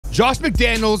Josh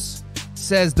McDaniels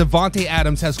says Devante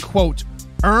Adams has, quote,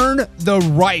 earned the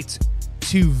right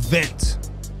to vent.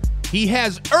 He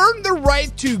has earned the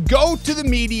right to go to the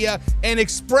media and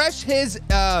express his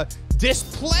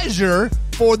displeasure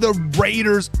for the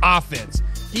Raiders offense.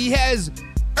 He has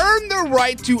earned the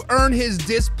right to earn his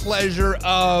displeasure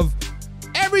of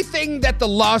everything that the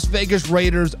Las Vegas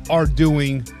Raiders are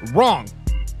doing wrong.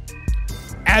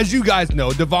 As you guys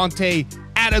know, Devante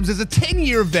Adams is a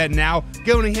 10-year vet now,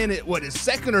 going in at his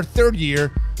second or third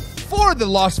year for the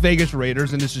Las Vegas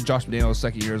Raiders, and this is Josh McDaniels'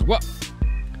 second year as well.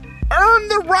 Earn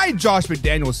the right, Josh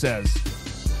McDaniels says.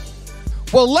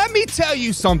 Well, let me tell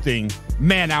you something,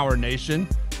 Man Hour Nation.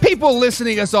 People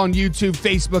listening to us on YouTube,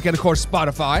 Facebook, and of course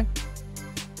Spotify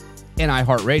and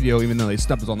iHeartRadio, even though they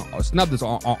snubbed us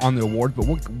on the awards, but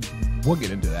we'll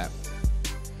get into that.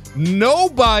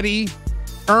 Nobody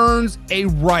earns a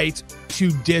right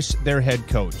to dish their head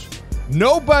coach.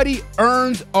 Nobody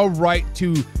earns a right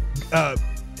to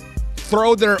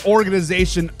throw their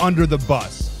organization under the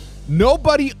bus.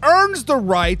 Nobody earns the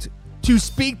right to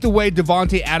speak the way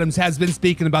Devante Adams has been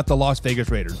speaking about the Las Vegas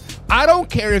Raiders. I don't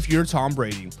care if you're Tom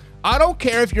Brady. I don't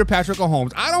care if you're Patrick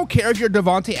Mahomes. I don't care if you're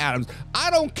Devante Adams. I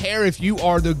don't care if you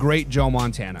are the great Joe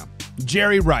Montana,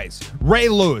 Jerry Rice, Ray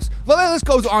Lewis. The list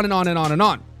goes on and on and on and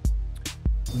on.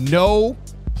 No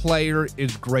player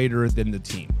is greater than the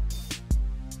team.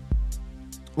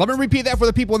 Let me repeat that for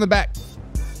the people in the back.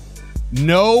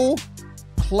 No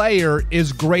player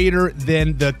is greater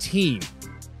than the team.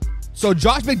 So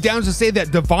Josh McDaniels to say that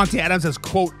Devante Adams has,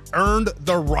 quote, earned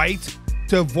the right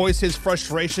to voice his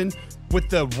frustration with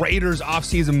the Raiders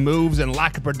offseason moves and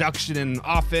lack of production and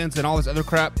offense and all this other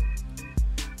crap.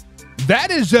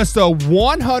 That is just a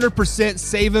 100%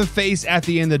 saving face at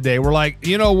the end of the day. We're like,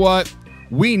 you know what?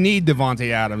 We need Devante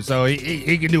Adams, so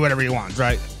he can do whatever he wants,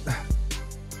 right?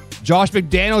 Josh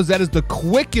McDaniels, that is the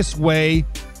quickest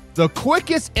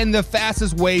and the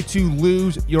fastest way to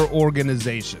lose your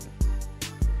organization.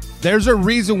 There's a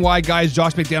reason why, guys,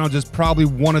 Josh McDaniels is probably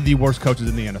one of the worst coaches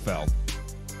in the NFL.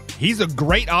 He's a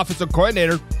great offensive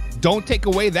coordinator. Don't take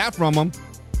away that from him.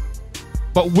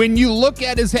 But when you look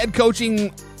at his head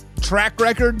coaching track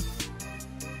record,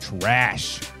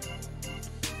 trash.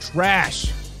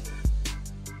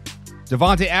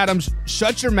 Devante Adams,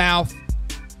 shut your mouth,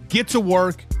 get to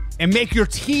work, and make your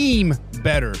team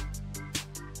better.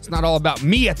 It's not all about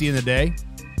me at the end of the day.